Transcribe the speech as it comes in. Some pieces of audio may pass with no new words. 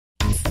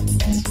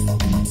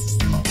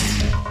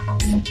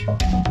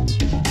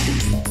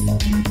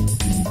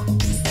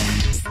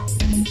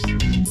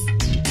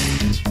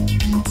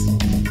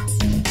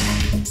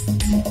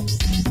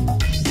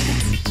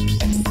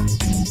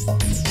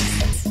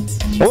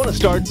I want to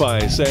start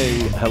by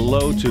saying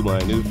hello to my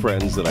new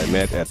friends that I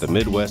met at the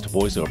Midwest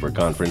Voiceover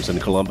Conference in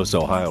Columbus,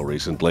 Ohio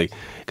recently.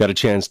 Got a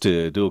chance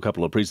to do a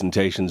couple of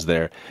presentations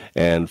there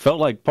and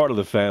felt like part of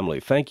the family.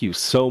 Thank you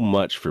so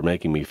much for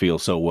making me feel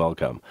so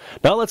welcome.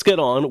 Now let's get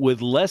on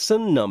with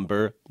lesson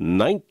number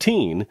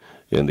 19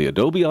 in the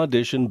Adobe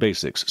Audition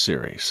Basics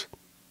series.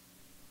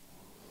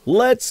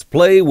 Let's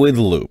play with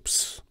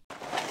loops.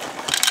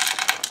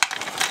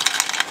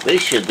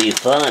 This should be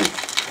fun.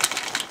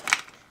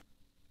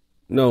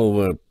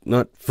 No,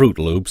 not Fruit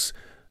Loops.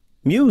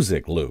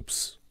 Music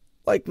loops.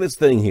 Like this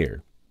thing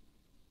here.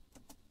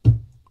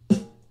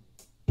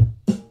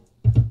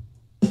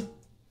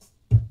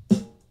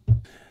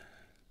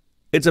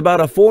 It's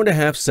about a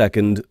 4.5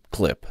 second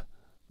clip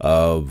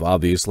of,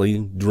 obviously,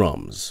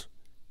 drums.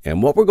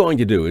 And what we're going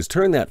to do is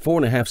turn that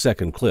 4.5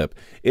 second clip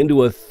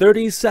into a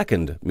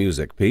 30-second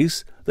music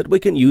piece that we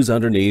can use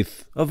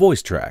underneath a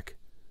voice track.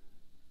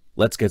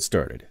 Let's get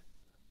started.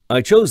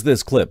 I chose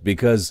this clip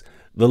because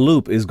the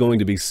loop is going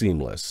to be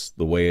seamless.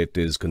 The way it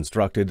is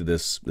constructed,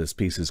 this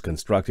piece is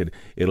constructed,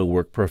 it'll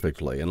work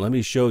perfectly. And let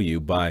me show you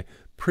by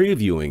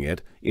previewing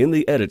it in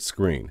the edit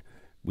screen.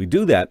 We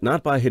do that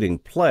not by hitting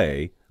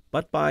play,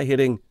 but by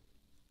hitting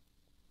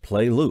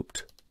play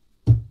looped.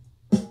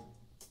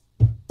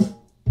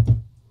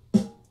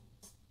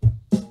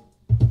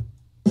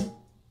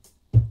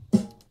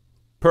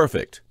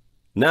 Perfect.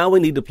 Now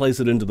we need to place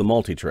it into the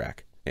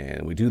multi-track.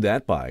 And we do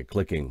that by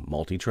clicking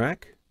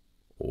multi-track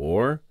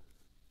or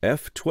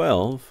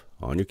F12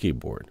 on your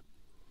keyboard.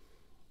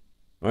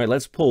 All right,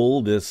 let's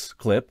pull this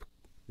clip.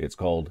 It's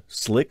called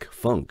Slick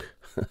Funk.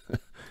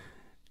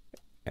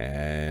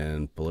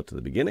 And pull it to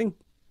the beginning.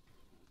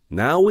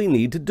 Now we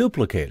need to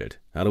duplicate it.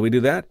 How do we do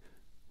that?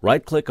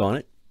 Right-click on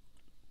it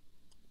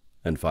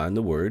and find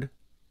the word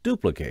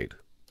duplicate.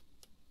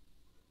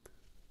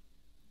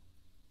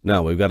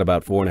 Now, we've got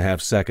about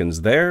 4.5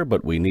 seconds there,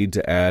 but we need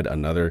to add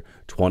another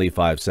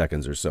 25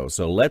 seconds or so.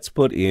 So let's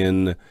put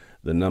in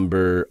the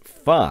number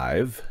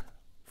 5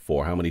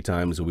 for how many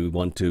times we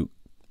want to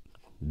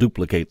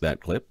duplicate that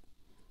clip.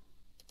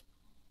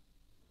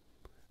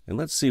 And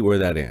let's see where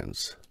that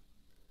ends.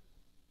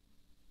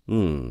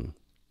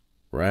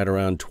 Right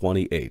around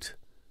 28.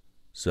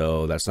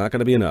 So that's not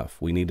going to be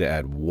enough. We need to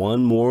add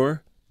one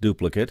more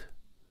duplicate.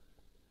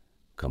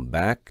 Come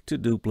back to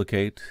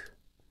duplicate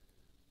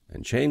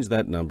and change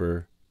that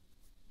number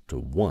to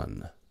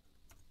 1.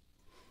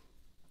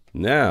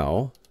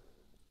 Now,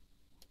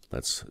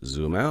 let's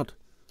zoom out.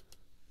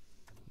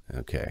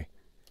 Okay,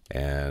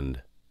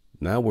 and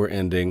now we're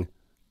ending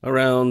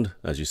around,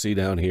 as you see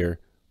down here,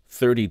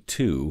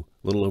 32,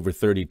 a little over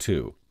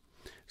 32.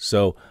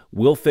 So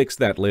we'll fix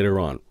that later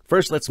on.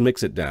 First, let's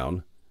mix it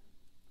down.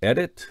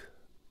 Edit,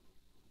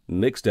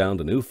 mix down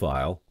to new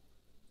file,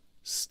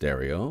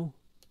 stereo.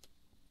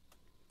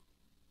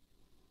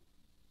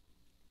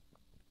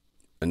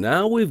 And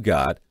now we've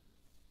got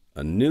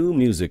a new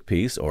music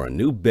piece or a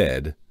new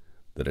bed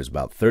that is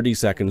about 30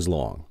 seconds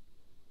long.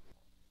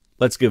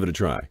 Let's give it a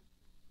try.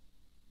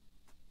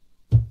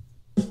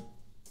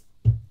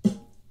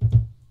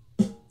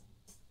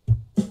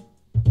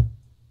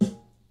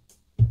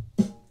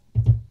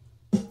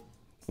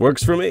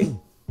 Works for me.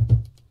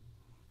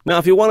 Now,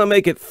 if you want to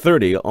make it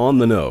 30 on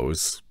the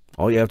nose,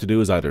 all you have to do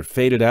is either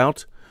fade it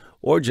out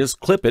or just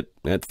clip it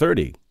at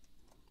 30.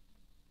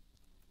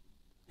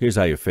 Here's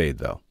how you fade,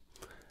 though.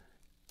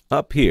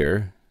 Up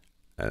here,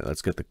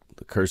 let's get the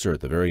cursor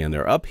at the very end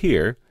there. Up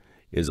here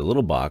is a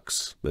little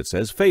box that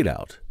says fade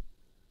out.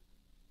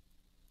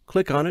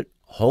 Click on it,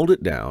 hold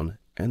it down,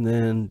 and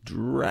then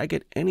drag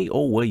it any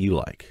old way you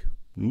like.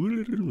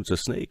 It's a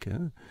snake,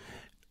 huh?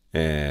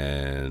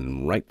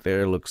 And right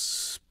there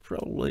looks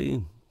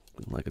probably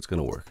like it's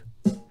going to work.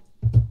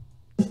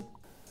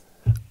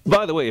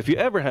 By the way, if you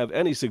ever have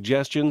any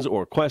suggestions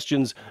or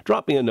questions,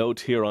 drop me a note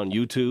here on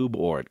YouTube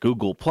or at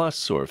Google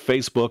Plus or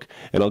Facebook,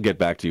 and I'll get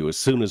back to you as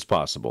soon as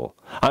possible.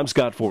 I'm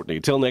Scott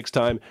Fortney. Till next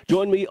time,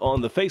 join me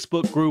on the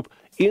Facebook group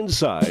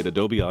Inside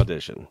Adobe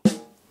Audition.